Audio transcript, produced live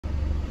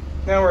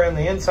Now we're in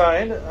the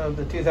inside of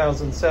the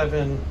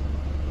 2007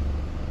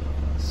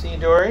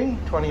 C-Dory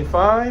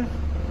 25,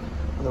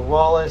 the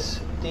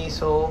Wallace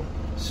diesel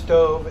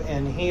stove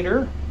and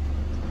heater.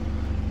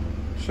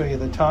 Show you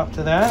the top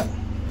to that.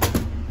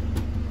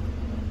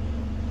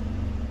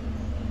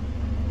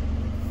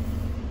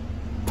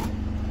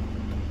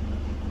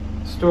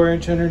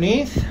 Storage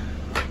underneath.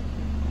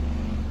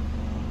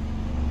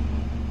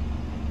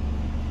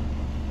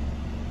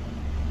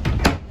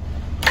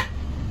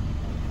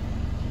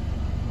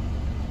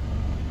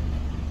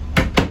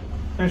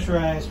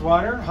 Pressurized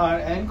water, hot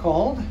and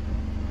cold.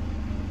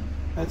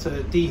 That's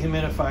a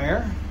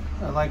dehumidifier.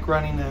 I like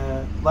running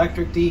an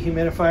electric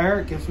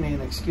dehumidifier. It gives me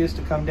an excuse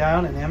to come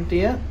down and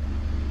empty it.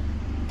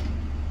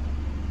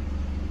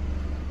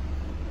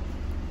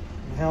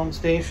 Helm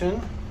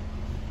station.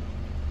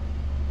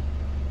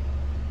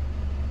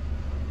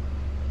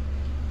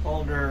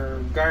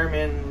 Older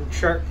Garmin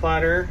chart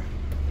plotter.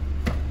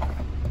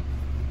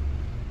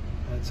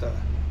 That's a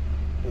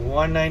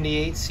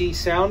 198C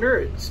sounder.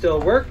 It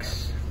still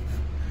works.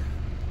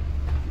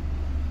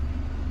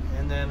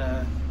 And then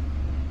a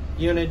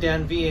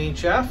Uniden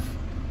VHF.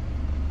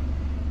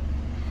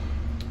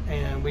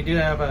 And we do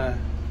have a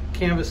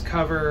canvas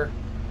cover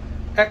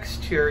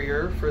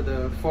exterior for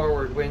the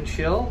forward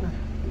windshield.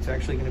 It's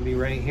actually going to be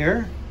right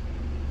here.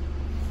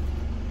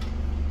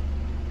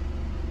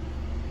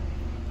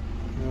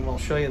 And we'll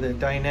show you the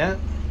dinette.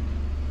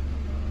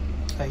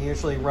 I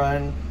usually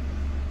run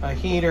a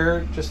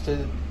heater just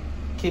to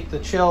keep the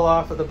chill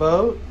off of the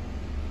boat.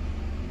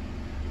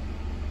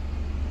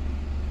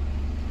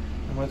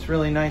 And what's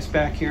really nice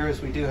back here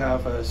is we do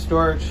have a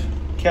storage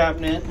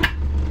cabinet.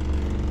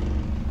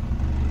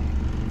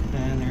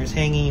 And there's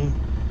hanging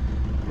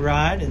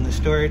rod in the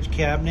storage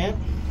cabinet.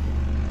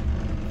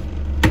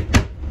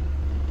 And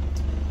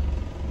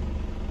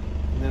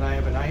then I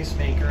have an ice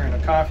maker and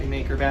a coffee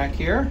maker back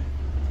here.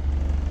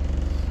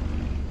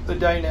 The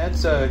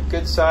dinette's a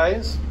good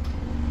size.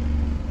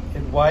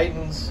 It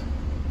widens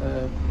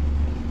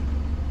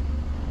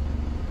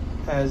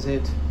as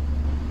it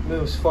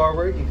moves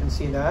forward. You can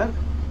see that.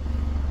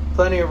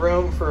 Plenty of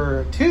room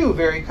for two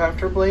very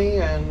comfortably,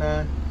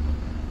 and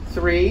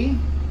three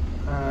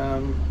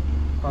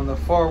on the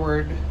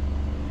forward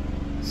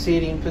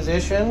seating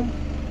position.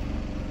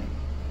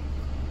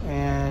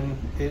 And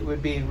it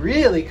would be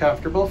really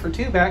comfortable for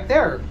two back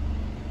there.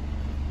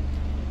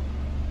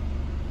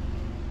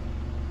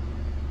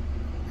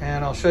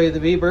 And I'll show you the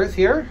V berth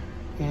here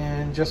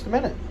in just a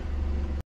minute.